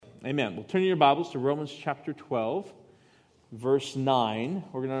Amen. Well, turn your Bibles to Romans chapter 12, verse 9.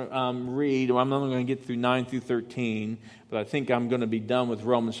 We're going to read, I'm only going to get through 9 through 13, but I think I'm going to be done with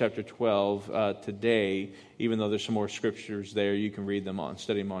Romans chapter 12 today, even though there's some more scriptures there. You can read them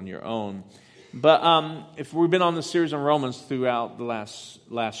study them on your own. But if we've been on this series on Romans throughout the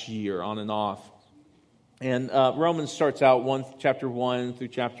last year, on and off, and Romans starts out chapter 1 through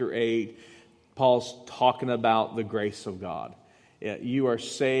chapter 8, Paul's talking about the grace of God. You are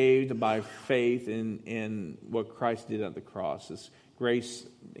saved by faith in what Christ did at the cross. It's grace,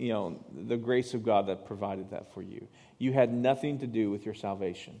 the grace of God that provided that for you. You had nothing to do with your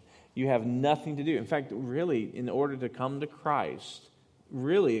salvation. You have nothing to do. In fact, really, in order to come to Christ,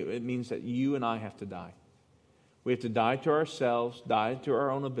 really, it means that you and I have to die. We have to die to ourselves, die to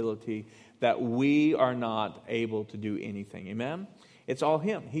our own ability, that we are not able to do anything. Amen? It's all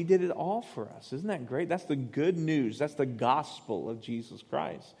Him. He did it all for us. Isn't that great? That's the good news. That's the gospel of Jesus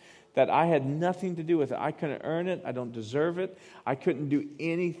Christ. That I had nothing to do with it. I couldn't earn it. I don't deserve it. I couldn't do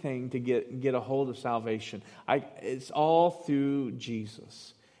anything to get a hold of salvation. It's all through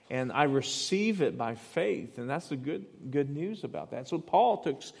Jesus. And I receive it by faith. And that's the good news about that. So Paul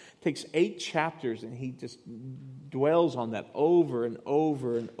takes 8 chapters and he just dwells on that over and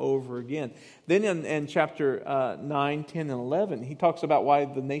over and over again. Then in chapter 9, 10, and 11, he talks about why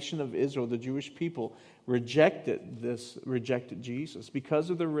the nation of Israel, the Jewish people, rejected Jesus because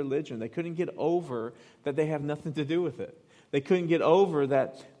of their religion. They couldn't get over that they have nothing to do with it. They couldn't get over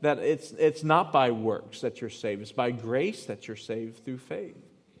that it's not by works that you're saved. It's by grace that you're saved through faith.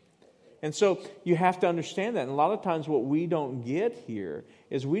 And so you have to understand that. And a lot of times what we don't get here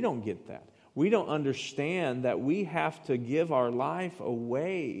is we don't get that. We don't understand that we have to give our life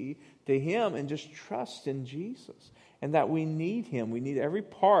away to Him and just trust in Jesus. And that we need Him. We need every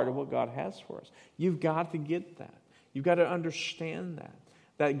part of what God has for us. You've got to get that. You've got to understand that.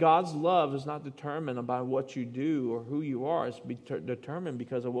 That God's love is not determined by what you do or who you are. It's determined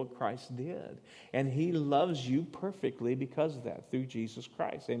because of what Christ did. And He loves you perfectly because of that, through Jesus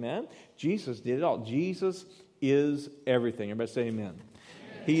Christ. Amen? Jesus did it all. Jesus is everything. Everybody say amen.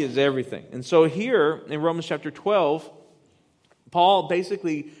 He is everything. And so here in Romans chapter 12, Paul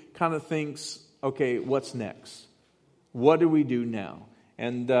basically kind of thinks, okay, what's next? What do we do now?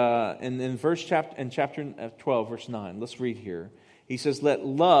 And in chapter 12, verse 9, let's read here. He says, let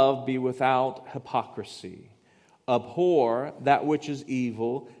love be without hypocrisy. Abhor that which is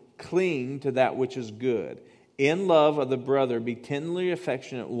evil. Cling to that which is good. In love of the brother, be tenderly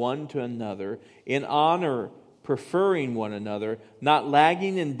affectionate one to another. In honor, preferring one another. Not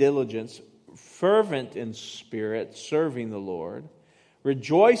lagging in diligence. Fervent in spirit, serving the Lord.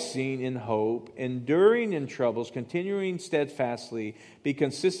 Rejoicing in hope, enduring in troubles, continuing steadfastly,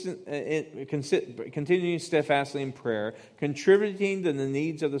 continuing steadfastly in prayer, contributing to the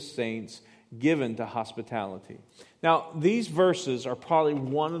needs of the saints, given to hospitality. Now, these verses are probably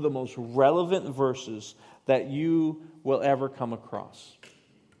one of the most relevant verses that you will ever come across.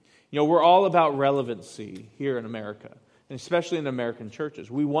 We're all about relevancy here in America, and especially in American churches.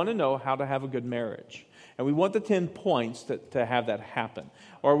 We want to know how to have a good marriage. And we want the 10 points to have that happen.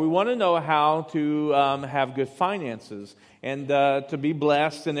 Or we want to know how to have good finances and to be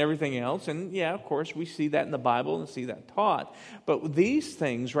blessed and everything else. And yeah, of course, we see that in the Bible and see that taught. But these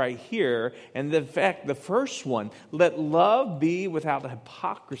things right here, and in fact, the first one, let love be without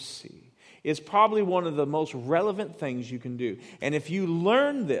hypocrisy, is probably one of the most relevant things you can do. And if you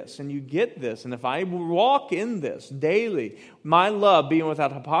learn this and you get this, and if I walk in this daily, my love being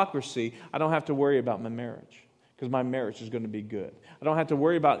without hypocrisy, I don't have to worry about my marriage because my marriage is going to be good. I don't have to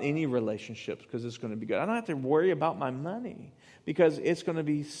worry about any relationships because it's going to be good. I don't have to worry about my money because it's going to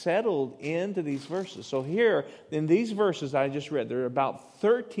be settled into these verses. So here, in these verses I just read, there are about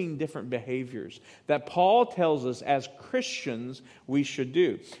 13 different behaviors that Paul tells us as Christians we should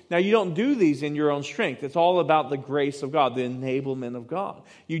do. Now, you don't do these in your own strength. It's all about the grace of God, the enablement of God.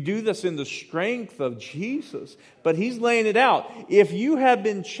 You do this in the strength of Jesus, but He's laying it out. If you have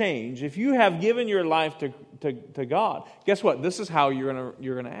been changed, if you have given your life to God, guess what? This is how you're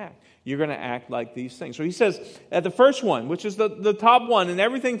going to act. You're going to act like these things. So he says at the first one, which is the top one, and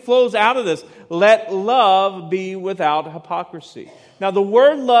everything flows out of this, let love be without hypocrisy. Now, the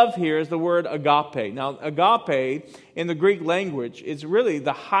word love here is the word agape. Now, agape in the Greek language is really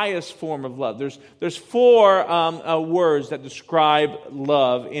the highest form of love. There's 4 words that describe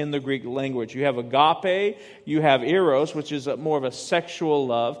love in the Greek language. You have agape, you have eros, which is more of a sexual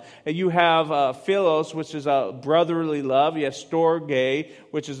love, and you have philos, which is a brotherly love. You have storge,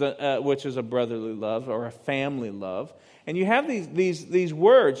 which is a brotherly love or a family love. And you have these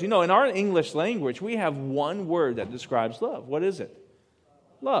words. In our English language, we have one word that describes love. What is it?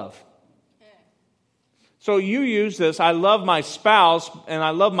 Love. So you use this, I love my spouse and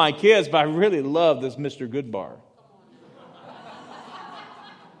I love my kids, but I really love this Mr. Goodbar.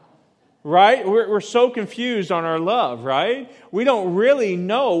 Right? We're so confused on our love, right? We don't really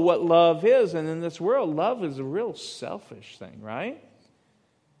know what love is. And in this world, love is a real selfish thing, right?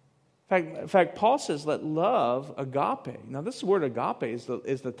 In fact, Paul says, let love, agape. Now, this word agape is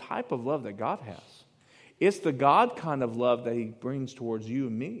the type of love that God has. It's the God kind of love that He brings towards you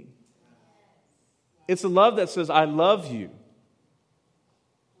and me. It's a love that says, I love you.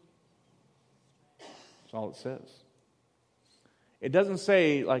 That's all it says. It doesn't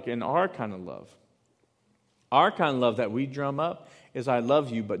say like in our kind of love. Our kind of love that we drum up is I love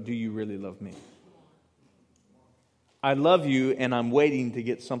you, but do you really love me? I love you and I'm waiting to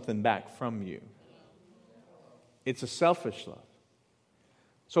get something back from you. It's a selfish love.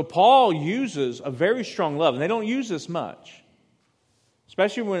 So Paul uses a very strong love, and they don't use this much,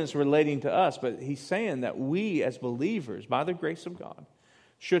 especially when it's relating to us, but he's saying that we as believers, by the grace of God,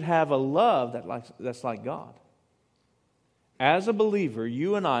 should have a love that's like God. As a believer,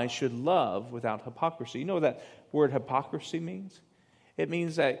 you and I should love without hypocrisy. You know what that word hypocrisy means? It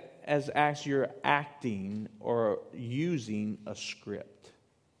means that as you're acting or using a script.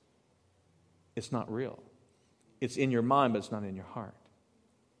 It's not real. It's in your mind, but it's not in your heart.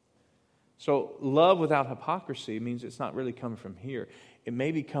 So love without hypocrisy means it's not really coming from here. It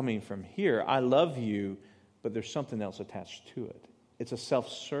may be coming from here. I love you, but there's something else attached to it. It's a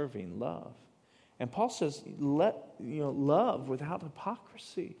self-serving love. And Paul says, love without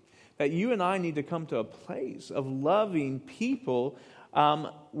hypocrisy. That you and I need to come to a place of loving people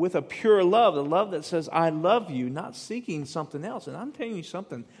with a pure love, a love that says, I love you, not seeking something else. And I'm telling you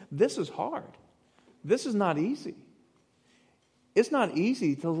something, this is hard. This is not easy. It's not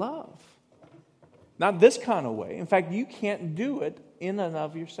easy to love. Not this kind of way. In fact, you can't do it in and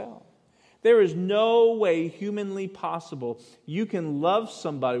of yourself. There is no way humanly possible you can love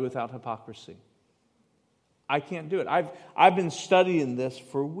somebody without hypocrisy. I can't do it. I've been studying this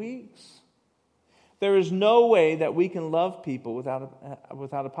for weeks. There is no way that we can love people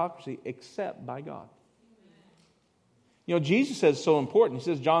without hypocrisy except by God. You know, Jesus says it's so important. He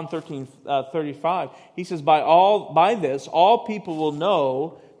says, John 13:35, he says, by this, all people will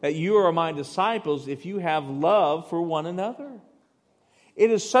know that you are my disciples if you have love for one another.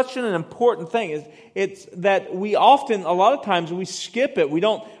 It is such an important thing. It's that we often, a lot of times, we skip it. We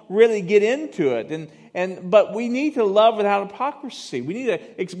don't really get into it. But we need to love without hypocrisy. We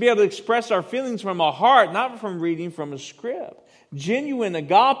need to be able to express our feelings from our heart, not from reading from a script. Genuine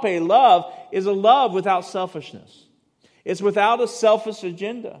agape love is a love without selfishness. It's without a selfish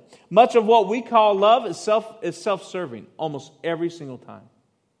agenda. Much of what we call love is self-serving almost every single time.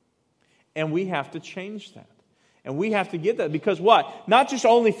 And we have to change that. And we have to get that because what? Not just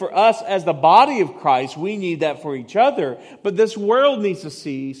only for us as the body of Christ, we need that for each other, but this world needs to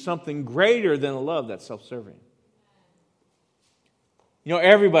see something greater than a love that's self-serving. You know,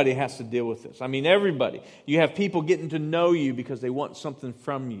 everybody has to deal with this. I mean, everybody. You have people getting to know you because they want something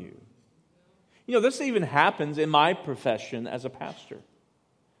from you. You know, this even happens in my profession as a pastor.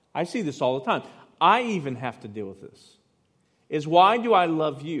 I see this all the time. I even have to deal with this. Is why do I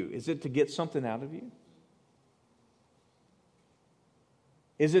love you? Is it to get something out of you?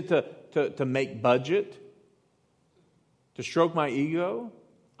 Is it to make budget? To stroke my ego?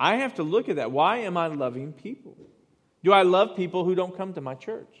 I have to look at that. Why am I loving people? Do I love people who don't come to my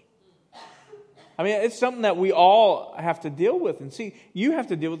church? I mean, it's something that we all have to deal with. And see, you have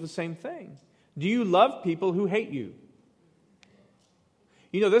to deal with the same thing. Do you love people who hate you?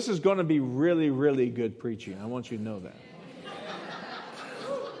 You know, this is going to be really, really good preaching. I want you to know that.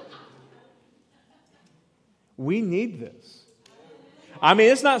 We need this. I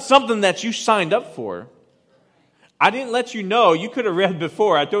mean, it's not something that you signed up for. I didn't let you know. You could have read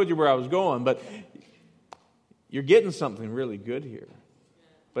before. I told you where I was going, but you're getting something really good here.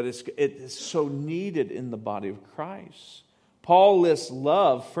 But it's so needed in the body of Christ. Paul lists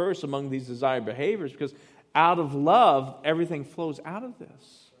love first among these desired behaviors because out of love, everything flows out of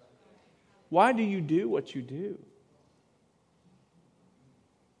this. Why do you do what you do?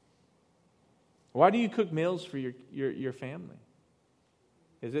 Why do you cook meals for your family?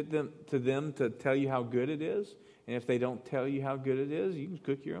 Is it to them to tell you how good it is? And if they don't tell you how good it is, you can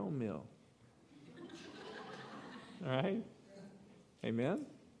cook your own meal. All right? Amen?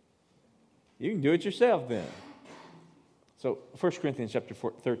 You can do it yourself then. So 1 Corinthians chapter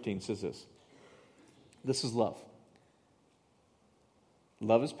 13 says this. This is love.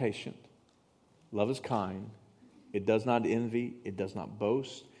 Love is patient. Love is kind. It does not envy. It does not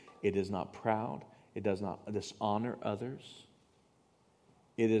boast. It is not proud. It does not dishonor others.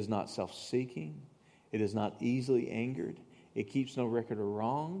 It is not self-seeking. It is not easily angered. It keeps no record of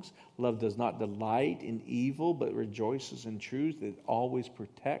wrongs. Love does not delight in evil, but rejoices in truth. It always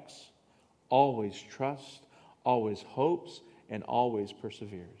protects, always trusts, always hopes, and always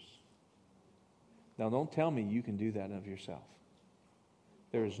perseveres. Now, don't tell me you can do that of yourself.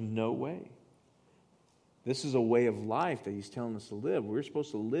 There is no way. This is a way of life that he's telling us to live. We're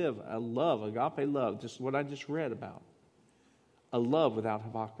supposed to live a love, agape love, just what I just read about. A love without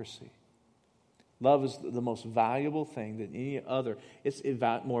hypocrisy. Love is the most valuable thing than any other. It's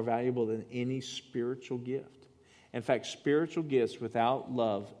more valuable than any spiritual gift. In fact, spiritual gifts without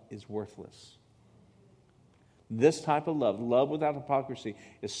love is worthless. This type of love, love without hypocrisy,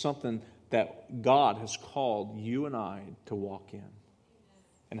 is something that God has called you and I to walk in.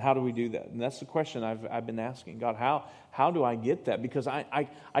 And how do we do that? And that's the question I've been asking. God, how do I get that? Because I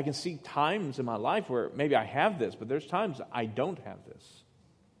can see times in my life where maybe I have this, but there's times I don't have this.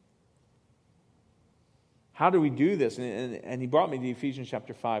 How do we do this? And he brought me to Ephesians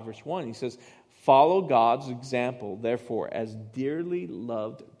chapter 5, verse 1. He says, follow God's example, therefore, as dearly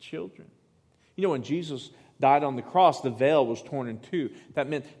loved children. You know, when Jesus died on the cross, the veil was torn in two. That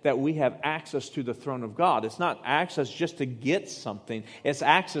meant that we have access to the throne of God. It's not access just to get something. It's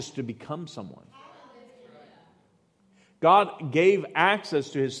access to become someone. God gave access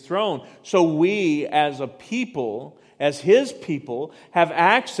to His throne, so we as a people, as His people, have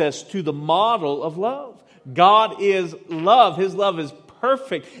access to the model of love. God is love. His love is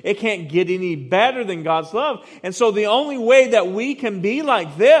perfect. It can't get any better than God's love. And so the only way that we can be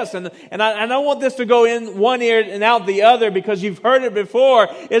like this, and I don't want this to go in one ear and out the other because you've heard it before,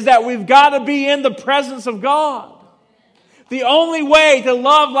 is that we've got to be in the presence of God. The only way to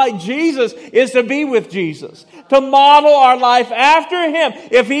love like Jesus is to be with Jesus, to model our life after Him.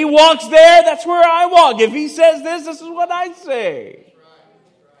 If He walks there, that's where I walk. If He says this is what I say.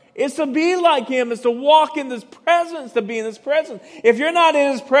 It's to be like Him. It's to walk in His presence, to be in His presence. If you're not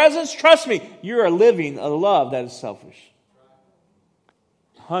in His presence, trust me, you are living a love that is selfish.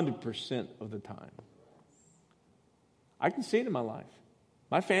 100% of the time. I can see it in my life.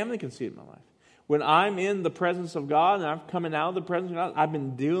 My family can see it in my life. When I'm in the presence of God and I'm coming out of the presence of God, I've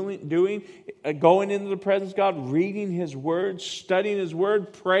been going into the presence of God, reading His Word, studying His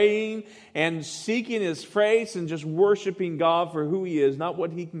Word, praying and seeking His face and just worshiping God for who He is, not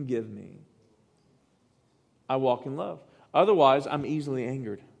what He can give me. I walk in love. Otherwise, I'm easily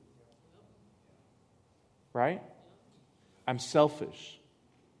angered. Right? I'm selfish.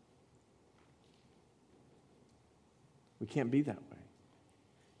 We can't be that way.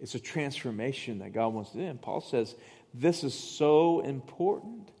 It's a transformation that God wants to do. And Paul says, this is so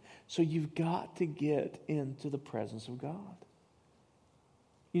important. So you've got to get into the presence of God.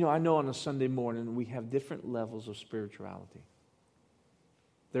 You know, I know on a Sunday morning we have different levels of spirituality.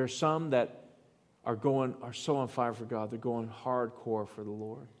 There are some that are so on fire for God. They're going hardcore for the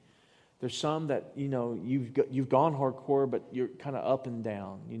Lord. There's some that, you know, you've gone hardcore, but you're kind of up and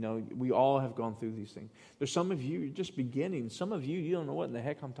down. You know, we all have gone through these things. There's some of you, you're just beginning. Some of you, you don't know what in the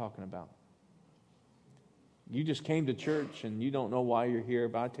heck I'm talking about. You just came to church and you don't know why you're here,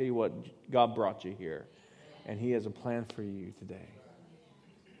 but I tell you what, God brought you here. And He has a plan for you today.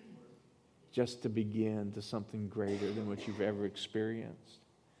 Just to begin to something greater than what you've ever experienced.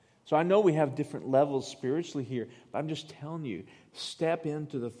 So I know we have different levels spiritually here, but I'm just telling you, step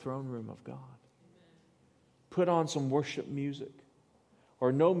into the throne room of God. Put on some worship music.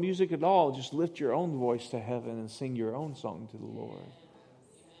 Or no music at all, just lift your own voice to heaven and sing your own song to the Lord.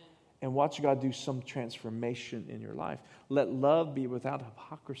 And watch God do some transformation in your life. Let love be without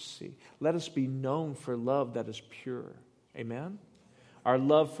hypocrisy. Let us be known for love that is pure. Amen? Our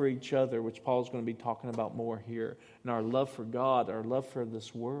love for each other, which Paul's going to be talking about more here, and our love for God, our love for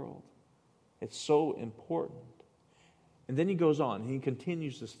this world. It's so important. And then he goes on. He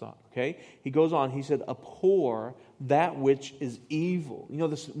continues this thought, okay? He goes on. He said, abhor that which is evil. You know,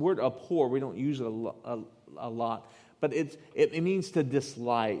 this word abhor, we don't use it a lot. But it means to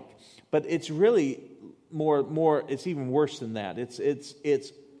dislike. But it's really more. It's even worse than that.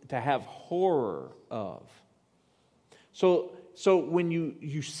 It's to have horror of. So when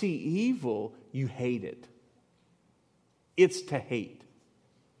you see evil, you hate it. It's to hate.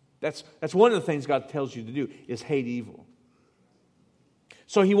 That's one of the things God tells you to do, is hate evil.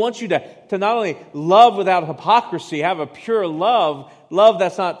 So He wants you to not only love without hypocrisy, have a pure love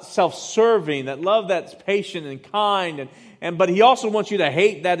that's not self-serving, that love that's patient and kind But he also wants you to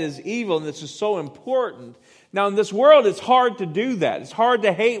hate that is evil, and this is so important. Now, in this world, it's hard to do that. It's hard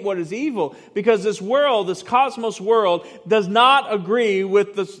to hate what is evil because this world, this cosmos world, does not agree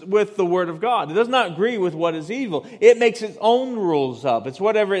with the Word of God. It does not agree with what is evil. It makes its own rules up. It's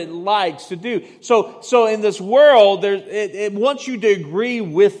whatever it likes to do. So in this world, it wants you to agree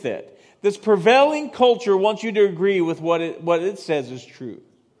with it. This prevailing culture wants you to agree with what it says is true.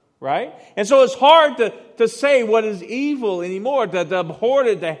 Right? And so it's hard to say what is evil anymore, to abhor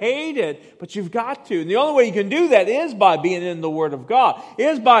it, to hate it, but you've got to. And the only way you can do that is by being in the Word of God,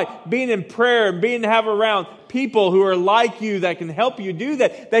 is by being in prayer and have around people who are like you that can help you do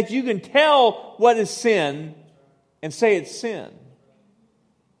that you can tell what is sin and say it's sin.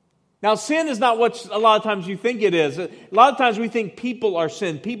 Now, sin is not what a lot of times you think it is. A lot of times we think people are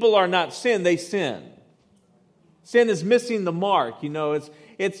sin. People are not sin, they sin. Sin is missing the mark.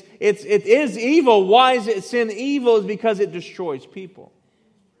 It is evil. Why is it sin evil? Is because it destroys people.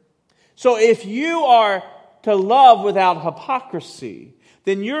 So if you are to love without hypocrisy,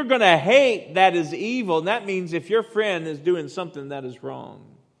 then you're going to hate that is evil. And that means if your friend is doing something that is wrong,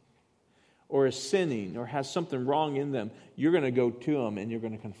 or is sinning, or has something wrong in them, you're going to go to them and you're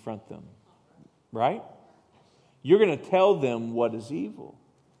going to confront them. Right? You're going to tell them what is evil.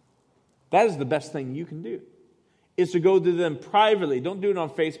 That is the best thing you can do. Is to go to them privately. Don't do it on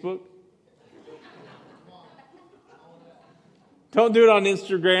Facebook. Don't do it on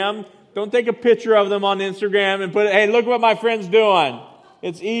Instagram. Don't take a picture of them on Instagram and put it, hey, look what my friend's doing.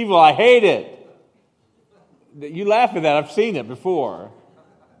 It's evil. I hate it. You laugh at that. I've seen it before.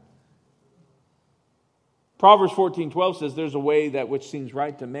 Proverbs 14:12 says, there's a way that which seems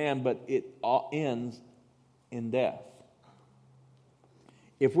right to man, but it ends in death.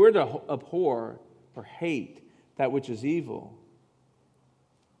 If we're to abhor or hate that which is evil,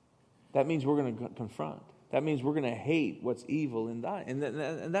 that means we're going to confront. That means we're going to hate what's evil and die.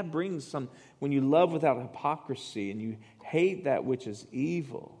 And that brings some, when you love without hypocrisy and you hate that which is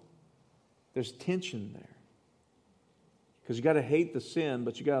evil, there's tension there. Because you got to hate the sin,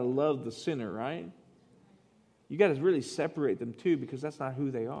 but you got to love the sinner, right? You got to really separate them too, because that's not who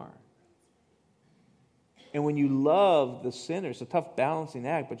they are. And when you love the sinner, it's a tough balancing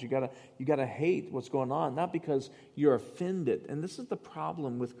act, but you gotta hate what's going on, not because you're offended. And this is the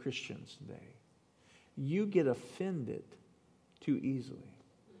problem with Christians today. You get offended too easily.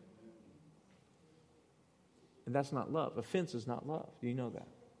 And that's not love. Offense is not love. Do you know that?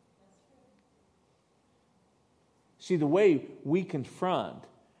 See, the way we confront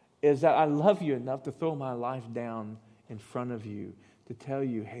is that I love you enough to throw my life down in front of you, to tell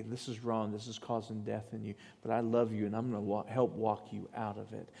you, hey, this is wrong, this is causing death in you, but I love you and I'm going to help walk you out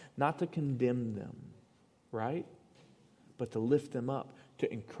of it. Not to condemn them, right? But to lift them up,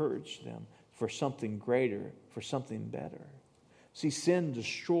 to encourage them for something greater, for something better. See, sin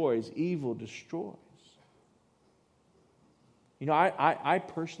destroys, evil destroys. I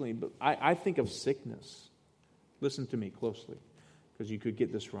personally, I think of sickness. Listen to me closely, because you could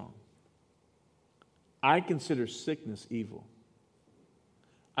get this wrong. I consider sickness evil.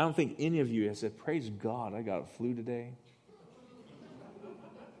 I don't think any of you has said, praise God, I got a flu today.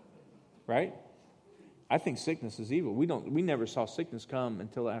 Right? I think sickness is evil. We never saw sickness come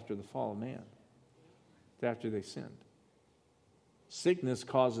until after the fall of man. After they sinned. Sickness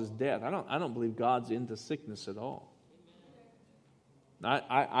causes death. I don't believe God's into sickness at all.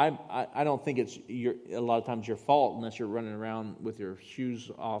 I don't think it's a lot of times your fault unless you're running around with your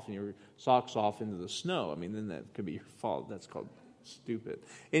shoes off and your socks off into the snow. I mean, then that could be your fault. That's called stupid.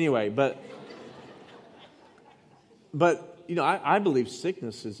 Anyway, but I believe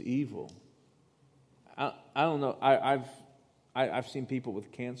sickness is evil. I don't know. I've seen people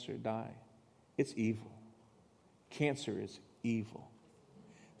with cancer die. It's evil. Cancer is evil.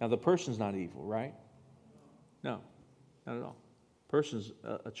 Now the person's not evil, right? No, not at all. Person's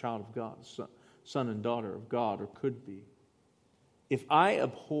a child of God, son and daughter of God, or could be. If I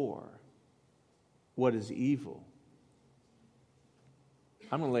abhor what is evil,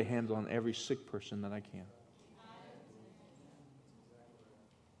 I'm going to lay hands on every sick person that I can.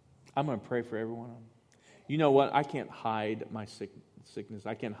 I'm going to pray for everyone. You know what? I can't hide my sickness.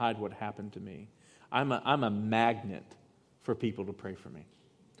 I can't hide what happened to me. I'm a magnet for people to pray for me.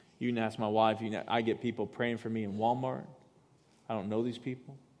 You can ask my wife. I get people praying for me in Walmart. I don't know these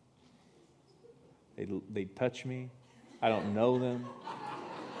people. They touch me. I don't know them.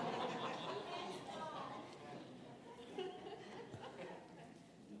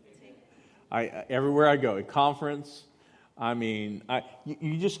 Everywhere I go, a conference,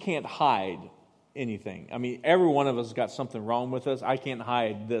 you just can't hide anything. Every one of us got something wrong with us. I can't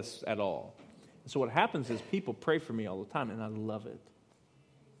hide this at all. So what happens is people pray for me all the time, and I love it.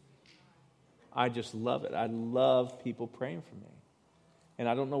 I just love it. I love people praying for me. And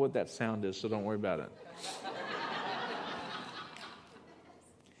I don't know what that sound is, so don't worry about it.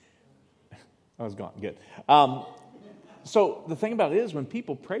 I was gone. Good. So the thing about it is, when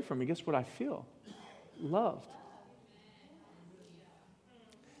people pray for me, guess what I feel? Loved.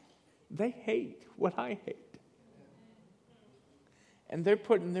 They hate what I hate. And they're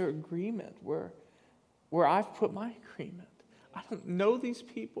putting their agreement where I've put my agreement. I don't know these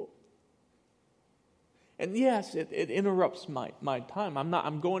people. And yes, it interrupts my time.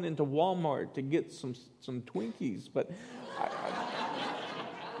 I'm going into Walmart to get some Twinkies, but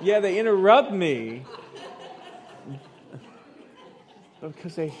yeah, they interrupt me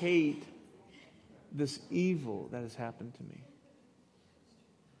because they hate this evil that has happened to me.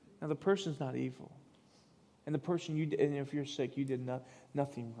 Now, the person's not evil. And the person and if you're sick, you did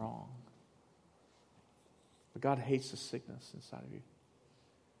nothing wrong. But God hates the sickness inside of you.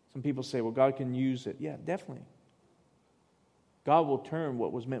 Some people say, well, God can use it. Yeah, definitely. God will turn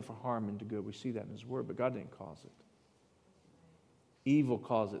what was meant for harm into good. We see that in His Word, but God didn't cause it. Evil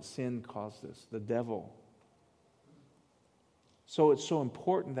caused it. Sin caused this. The devil. So it's so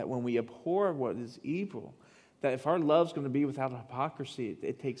important that when we abhor what is evil, that if our love's going to be without hypocrisy,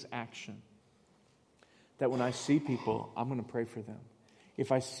 it takes action. That when I see people, I'm going to pray for them.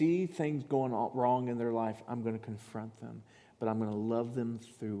 If I see things going wrong in their life, I'm going to confront them. But I'm going to love them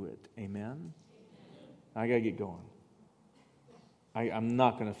through it. Amen? I got to get going. I'm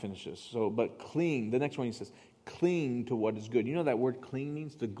not going to finish this. But cling. The next one he says, cling to what is good. You know that word cling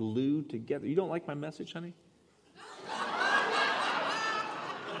means to glue together. You don't like my message, honey?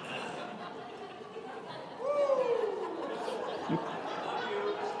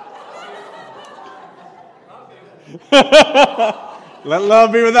 Let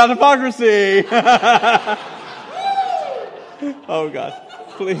love be without hypocrisy. Oh, God.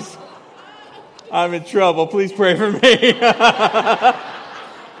 Please. I'm in trouble. Please pray for me.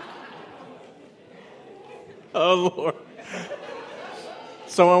 Oh, Lord.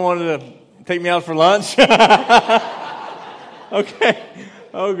 Someone wanted to take me out for lunch? Okay.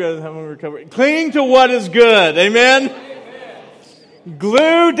 Oh, good. I'm going to recover. Cling to what is good. Amen?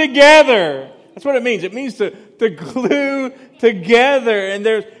 Glue together. That's what it means. It means to glue together.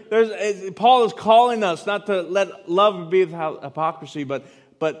 And Paul is calling us not to let love be without hypocrisy, but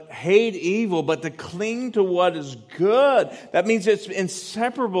hate evil, but to cling to what is good. That means it's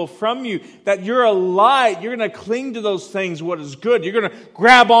inseparable from you. That you're a light. You're going to cling to those things, what is good. You're going to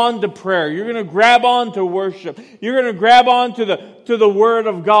grab on to prayer. You're going to grab on to worship. You're going to grab on to the Word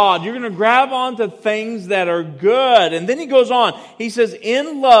of God. You're going to grab on to things that are good. And then he goes on. He says,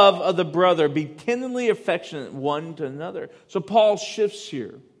 in love of the brother, be tenderly affectionate one to another. So Paul shifts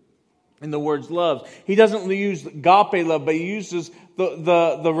here in the words love. He doesn't use agape love, but he uses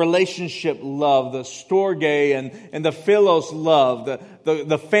the relationship love, the storge and the philos love,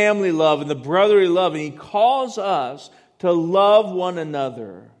 the family love and the brotherly love. And he calls us to love one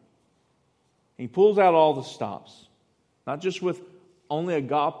another. He pulls out all the stops. Not just with only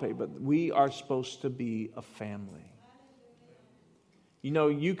agape, but we are supposed to be a family. You know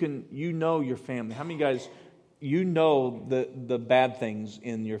your family. How many guys, you know the bad things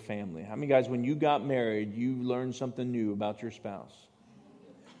in your family? How many guys, when you got married, you learned something new about your spouse?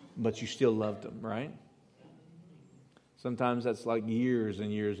 But you still loved them, right? Sometimes that's like years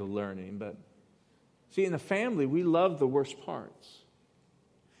and years of learning. But see, in the family, we love the worst parts.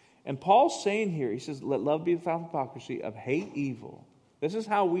 And Paul's saying here, he says, let love be without hypocrisy, of hate evil. This is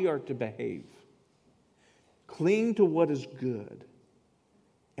how we are to behave. Cling to what is good.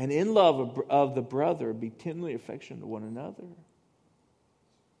 And in love of the brother, be tenderly affectionate to one another.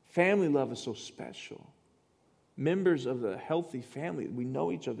 Family love is so special. Members of the healthy family, we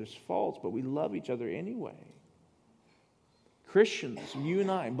know each other's faults, but we love each other anyway. Christians, you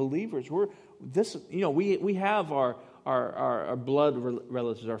and I, believers, we have our blood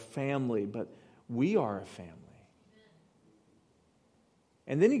relatives, our family, but we are a family.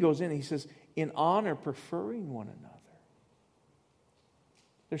 And then he goes in and he says, in honor, preferring one another.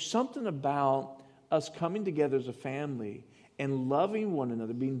 There's something about us coming together as a family and loving one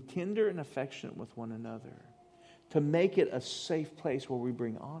another, being tender and affectionate with one another, to make it a safe place where we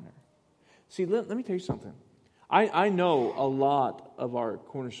bring honor. See, let me tell you something. I know a lot of our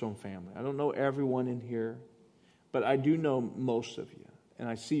Cornerstone family. I don't know everyone in here, but I do know most of you, and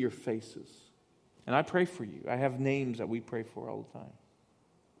I see your faces. And I pray for you. I have names that we pray for all the time.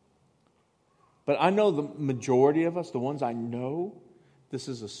 But I know the majority of us, the ones I know, this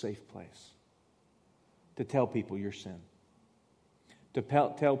is a safe place to tell people your sin, to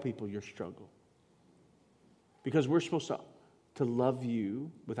tell people your struggle, Because we're supposed to love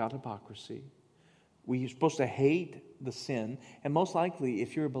you without hypocrisy. We're supposed to hate the sin. And most likely,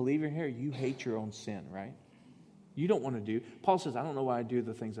 if you're a believer here, you hate your own sin, right? You don't want to do. Paul says, I don't know why I do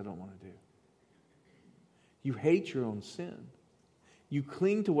the things I don't want to do. You hate your own sin. You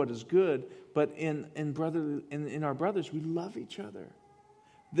cling to what is good, but in our brothers, we love each other.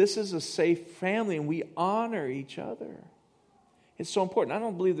 This is a safe family, and we honor each other. It's so important. I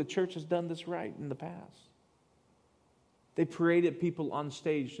don't believe the church has done this right in the past. They paraded people on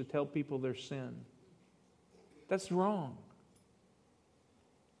stage to tell people their sin. That's wrong.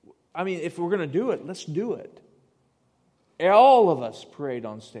 I mean, if we're going to do it, let's do it. All of us parade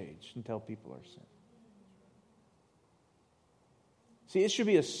on stage and tell people our sin. See, it should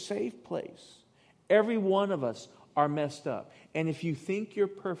be a safe place. Every one of us are messed up. And if you think you're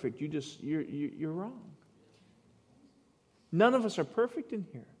perfect, you're wrong. None of us are perfect in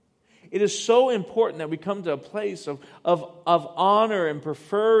here. It is so important that we come to a place of honor and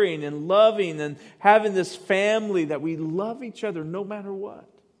preferring and loving and having this family that we love each other no matter what.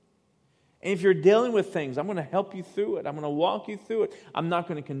 And if you're dealing with things, I'm going to help you through it. I'm going to walk you through it. I'm not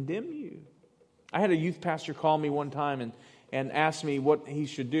going to condemn you. I had a youth pastor call me one time and asked me what he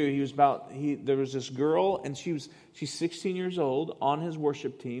should do. There was this girl, and she's 16 years old on his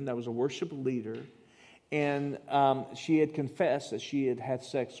worship team. That was a worship leader. And she had confessed that she had had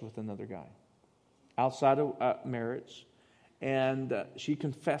sex with another guy outside of marriage. And she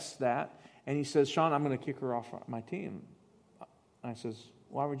confessed that. And he says, Sean, I'm going to kick her off my team. I says,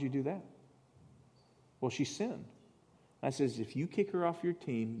 why would you do that? Well, she sinned. I says, if you kick her off your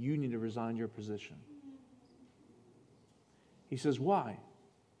team, you need to resign your position. He says, why?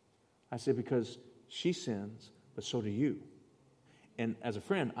 I said, because she sins, but so do you. And as a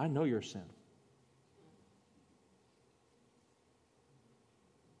friend, I know your sin.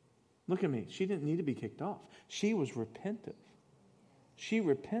 Look at me. She didn't need to be kicked off. She was repentant. She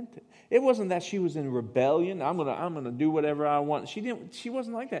repented. It wasn't that she was in rebellion. I'm gonna do whatever I want. She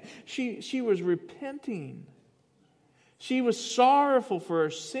wasn't like that. She was repenting. She was sorrowful for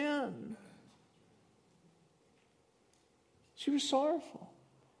her sin. She was sorrowful.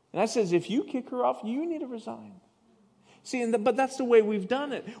 And I says, if you kick her off, you need to resign. See, but that's the way we've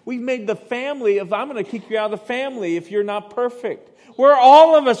done it. We've made the family of, I'm going to kick you out of the family if you're not perfect. Where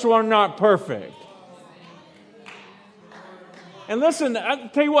all of us are not perfect. And listen, I'll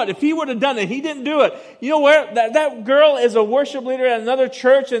tell you what, if he would have done it, he didn't do it. You know where? That girl is a worship leader at another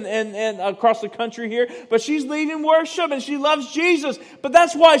church and across the country here. But she's leading worship and she loves Jesus. But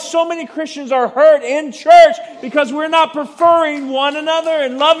that's why so many Christians are hurt in church, because we're not preferring one another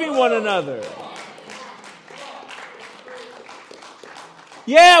and loving one another.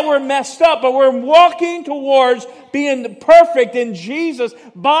 Yeah, we're messed up, but we're walking towards being perfect in Jesus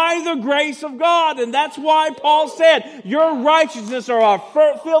by the grace of God. And that's why Paul said, your righteousness are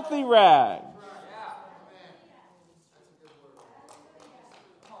a filthy rag.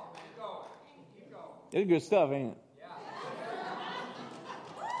 It's good stuff, ain't it?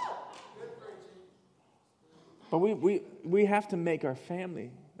 But we have to make our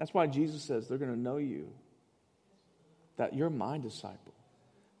family. That's why Jesus says they're going to know you, that you're my disciple,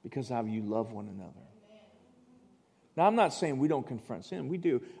 because of how you love one another. Now, I'm not saying we don't confront sin. We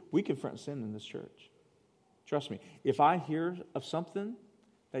do. We confront sin in this church. Trust me. If I hear of something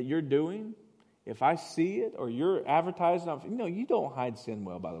that you're doing, if I see it or you're advertising, you don't hide sin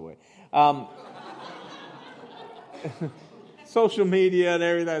well, by the way. Social media and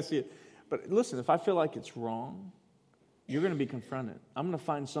everything, I see it. But listen, if I feel like it's wrong, you're going to be confronted. I'm going to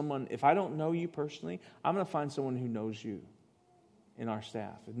find someone, if I don't know you personally, I'm going to find someone who knows you in our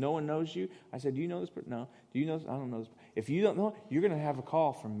staff. If no one knows you, I said, do you know this person? No. Do you know this? I don't know this. If you don't know, you're going to have a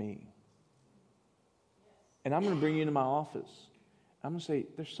call from me. And I'm going to bring you into my office. I'm going to say,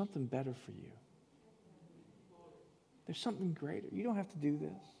 there's something better for you. There's something greater. You don't have to do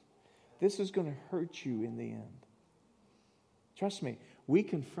this. This is going to hurt you in the end. Trust me, we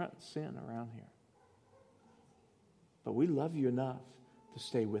confront sin around here. But we love you enough to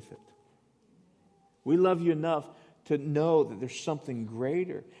stay with it. We love you enough to know that there's something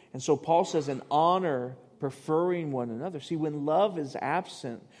greater. And so Paul says, in honor, preferring one another. See, when love is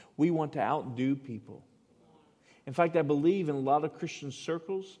absent, we want to outdo people. In fact, I believe in a lot of Christian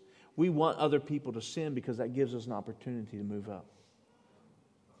circles, we want other people to sin because that gives us an opportunity to move up.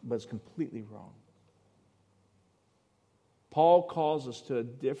 But it's completely wrong. Paul calls us to a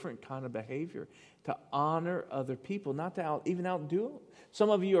different kind of behavior, to honor other people, not to even outdo them. Some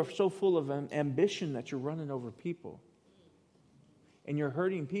of you are so full of ambition that you're running over people. And you're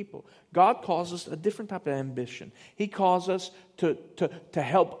hurting people. God calls us a different type of ambition. He calls us to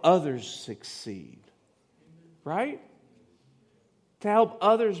help others succeed. right? To help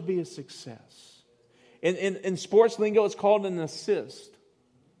others be a success. In sports lingo, it's called an assist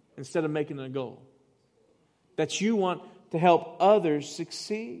instead of making it a goal. That you want to help others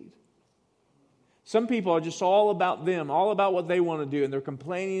succeed. Some people are just all about them, all about what they want to do, and they're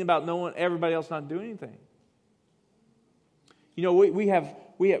complaining about everybody else not doing anything. You know, we have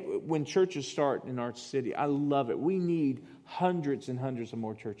when churches start in our city, I love it. We need hundreds and hundreds of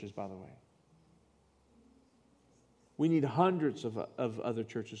more churches, by the way. We need hundreds of other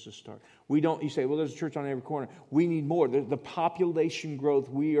churches to start. You say, well, there's a church on every corner. We need more. The population growth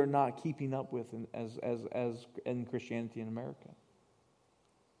we are not keeping up with as in Christianity in America.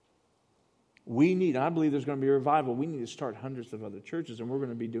 I believe there's going to be a revival. We need to start hundreds of other churches, and we're going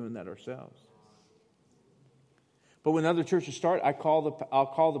to be doing that ourselves. But when other churches start, I'll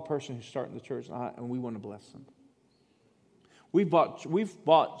call the person who's starting the church, and we want to bless them. We've brought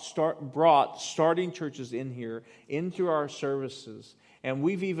starting churches in here into our services, and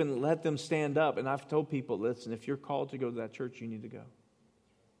we've even let them stand up. And I've told people, listen, if you're called to go to that church, you need to go.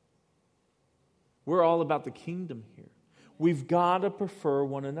 We're all about the kingdom here. We've got to prefer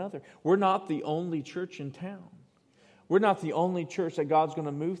one another. We're not the only church in town. We're not the only church that God's going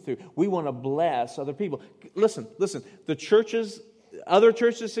to move through. We want to bless other people. Listen. Other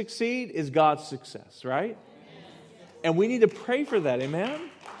churches succeed is God's success, right? And we need to pray for that, amen?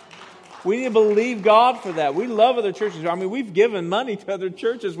 We need to believe God for that. We love other churches. I mean, we've given money to other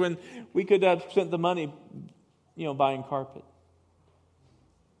churches when we could have spent the money, buying carpet.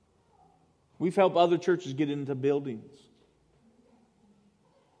 We've helped other churches get into buildings.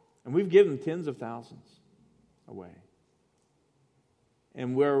 And we've given tens of thousands away.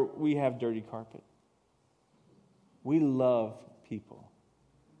 And where we have dirty carpet. We love people.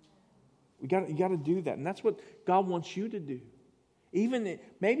 You got to do that. And that's what God wants you to do.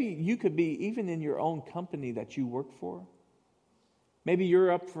 Maybe you could be even in your own company that you work for. Maybe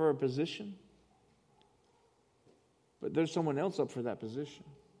you're up for a position. But there's someone else up for that position.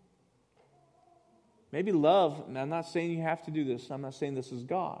 Maybe love, and I'm not saying you have to do this. I'm not saying this is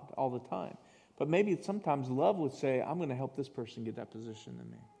God all the time. But maybe sometimes love would say, I'm going to help this person get that position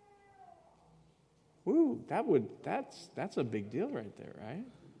than me. Woo, that's a big deal right there, right?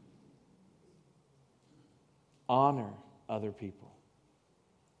 Honor other people.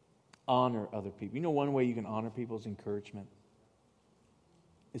 Honor other people. You know, one way you can honor people is encouragement.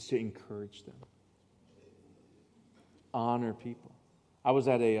 Is to encourage them. Honor people. I was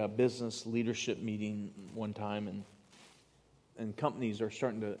at a business leadership meeting one time, and companies are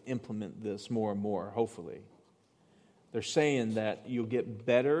starting to implement this more and more, hopefully. They're saying that you'll get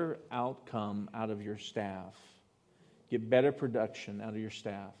better outcome out of your staff, get better production out of your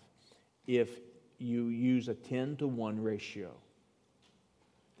staff if you use a 10-to-1 ratio.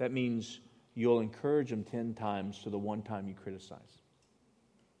 That means you'll encourage them 10 times to the one time you criticize.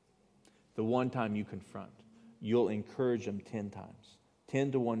 The one time you confront, you'll encourage them 10 times.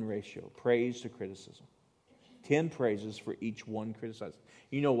 10-to-1 ratio, praise to criticism. 10 praises for each one criticized.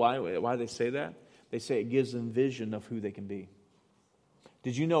 You know why they say that? They say it gives them vision of who they can be.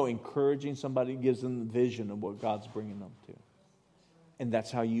 Did you know encouraging somebody gives them the vision of what God's bringing them to? And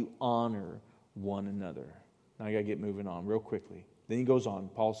that's how you honor one another. Now I got to get moving on real quickly. Then he goes on.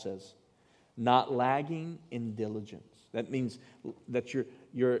 Paul says, not lagging in diligence. That means that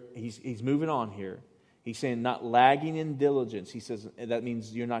he's moving on here. He's saying not lagging in diligence. He says that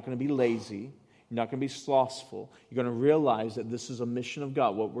means you're not going to be lazy. You're not going to be slothful. You're going to realize that this is a mission of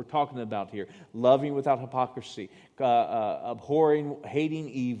God, what we're talking about here. Loving without hypocrisy. Hating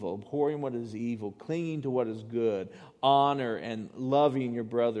evil. Abhorring what is evil. Clinging to what is good. Honor and loving your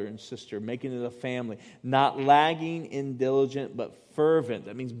brother and sister. Making it a family. Not lagging in diligence, but fervent.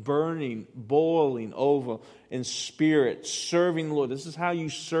 That means burning, boiling over in spirit. Serving the Lord. This is how you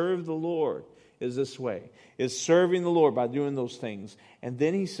serve the Lord. Is this way. Is serving the Lord by doing those things. And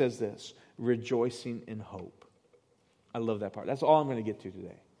then he says this. Rejoicing in hope. I love that part. That's all I'm going to get to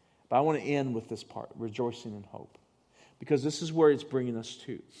today. But I want to end with this part. Rejoicing in hope. Because this is where it's bringing us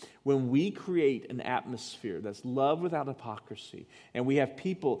to. When we create an atmosphere that's love without hypocrisy. And we have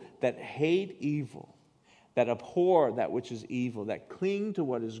people that hate evil. That abhor that which is evil, that cling to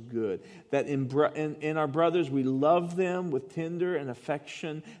what is good, that in our brothers we love them with tender and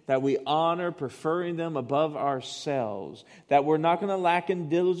affection, that we honor, preferring them above ourselves, that we're not going to lack in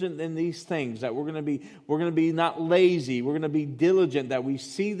diligence in these things, that we're going to be not lazy, we're going to be diligent, that we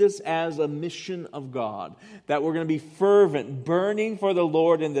see this as a mission of God, that we're going to be fervent, burning for the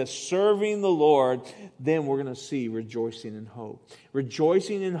Lord in this, serving the Lord, then we're going to see rejoicing in hope.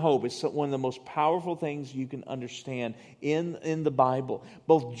 Rejoicing in hope is one of the most powerful things you can understand in the Bible.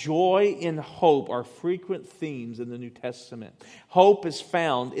 Both joy and hope are frequent themes in the New Testament. Hope is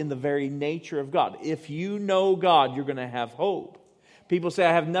found in the very nature of God. If you know God, you're going to have hope. People say,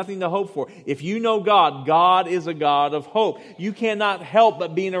 I have nothing to hope for. If you know God, God is a God of hope. You cannot help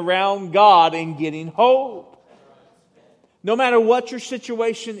but being around God and getting hope. No matter what your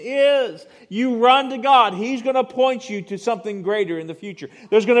situation is, you run to God. He's going to point you to something greater in the future.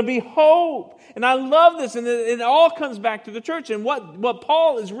 There's going to be hope. And I love this. And it all comes back to the church. And what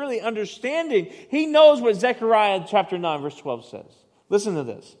Paul is really understanding, he knows what Zechariah chapter 9 verse 12 says. Listen to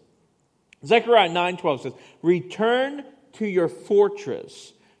this. Zechariah 9:12 says, return to your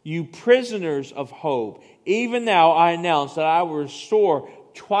fortress, you prisoners of hope. Even now I announce that I will restore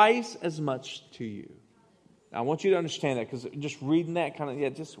twice as much to you. I want you to understand that, because just reading that kind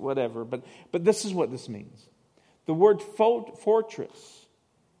of, just whatever. But this is what this means. The word fortress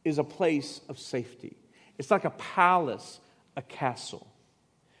is a place of safety. It's like a palace, a castle.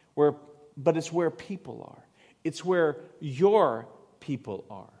 But it's where people are. It's where your people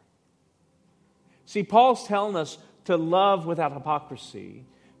are. See, Paul's telling us to love without hypocrisy,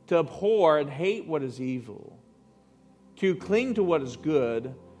 to abhor and hate what is evil, to cling to what is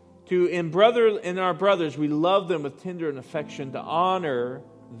good, in our brothers, we love them with tender and affection, to honor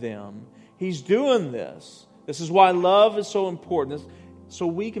them. He's doing this. This is why love is so important, so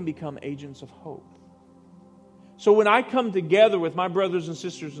we can become agents of hope. So when I come together with my brothers and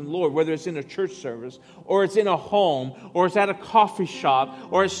sisters in the Lord, whether it's in a church service, or it's in a home, or it's at a coffee shop,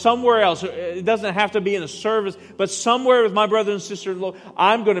 or it's somewhere else, it doesn't have to be in a service, but somewhere with my brothers and sisters in the Lord,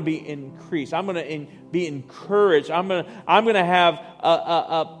 I'm going to be increased. I'm going to be encouraged. I'm going to have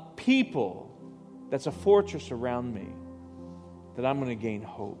a people that's a fortress around me, that I'm going to gain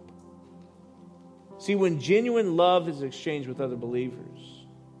hope. See, when genuine love is exchanged with other believers,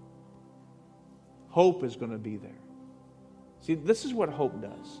 hope is going to be there. See, this is what hope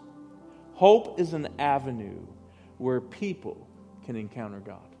does. Hope is an avenue where people can encounter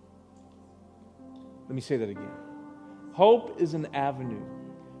God. Let me say that again. Hope is an avenue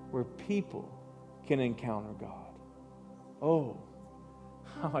where people can encounter God. Oh,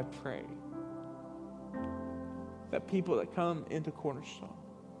 how I pray that people that come into Cornerstone,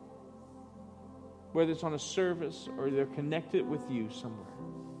 whether it's on a service or they're connected with you somewhere,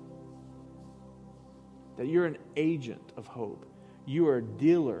 that you're an agent of hope. You are a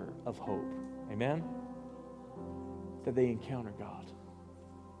dealer of hope. Amen? That they encounter God.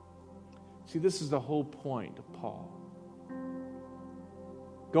 See, this is the whole point of Paul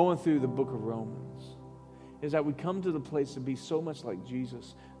going through the book of Romans, is that we come to the place to be so much like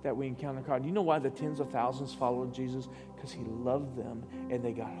Jesus that we encounter God. You know why the tens of thousands followed Jesus? Because he loved them and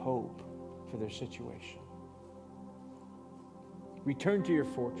they got hope for their situation. Return to your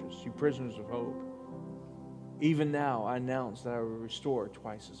fortress, you prisoners of hope. Even now I announce that I will restore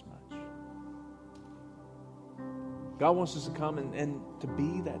twice as much. God wants us to come and to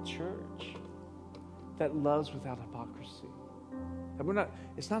be that church that loves without hypocrisy. That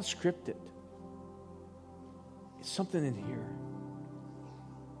it's not scripted. It's something in here.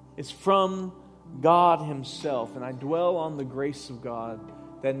 It's from God himself. And I dwell on the grace of God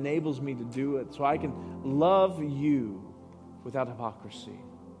that enables me to do it, so I can love you without hypocrisy.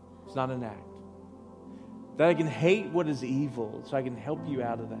 It's not an act. That I can hate what is evil, so I can help you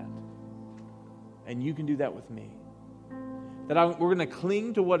out of that. And you can do that with me. That we're going to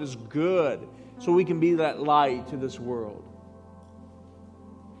cling to what is good, so we can be that light to this world.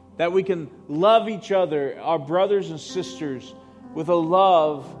 That we can love each other, our brothers and sisters, with a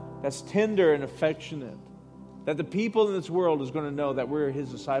love that's tender and affectionate. That the people in this world is going to know that we're his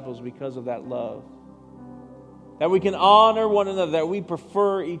disciples because of that love. That we can honor one another, that we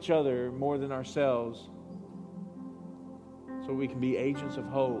prefer each other more than ourselves. So we can be agents of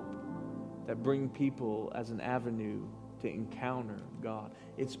hope that bring people as an avenue to encounter God.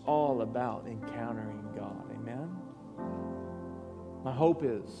 It's all about encountering God. Amen? My hope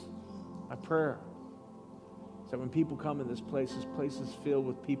is, my prayer is that when people come in this place is filled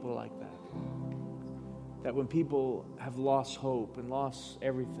with people like that. That when people have lost hope and lost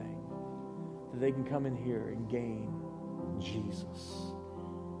everything, that they can come in here and gain Jesus.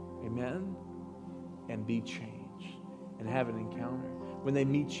 Amen? And be changed and have an encounter. When they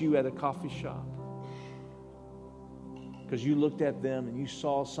meet you at a coffee shop, because you looked at them and you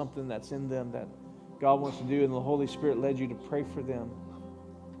saw something that's in them that God wants to do, and the Holy Spirit led you to pray for them,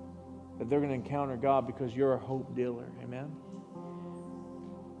 that they're going to encounter God because you're a hope dealer. Amen?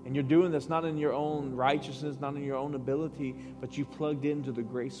 And you're doing this not in your own righteousness, not in your own ability, but you plugged into the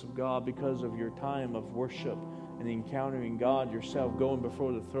grace of God because of your time of worship and encountering God yourself, going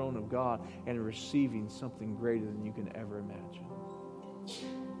before the throne of God and receiving something greater than you can ever imagine.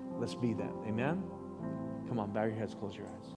 Let's be that. Amen? Come on, bow your heads, close your eyes.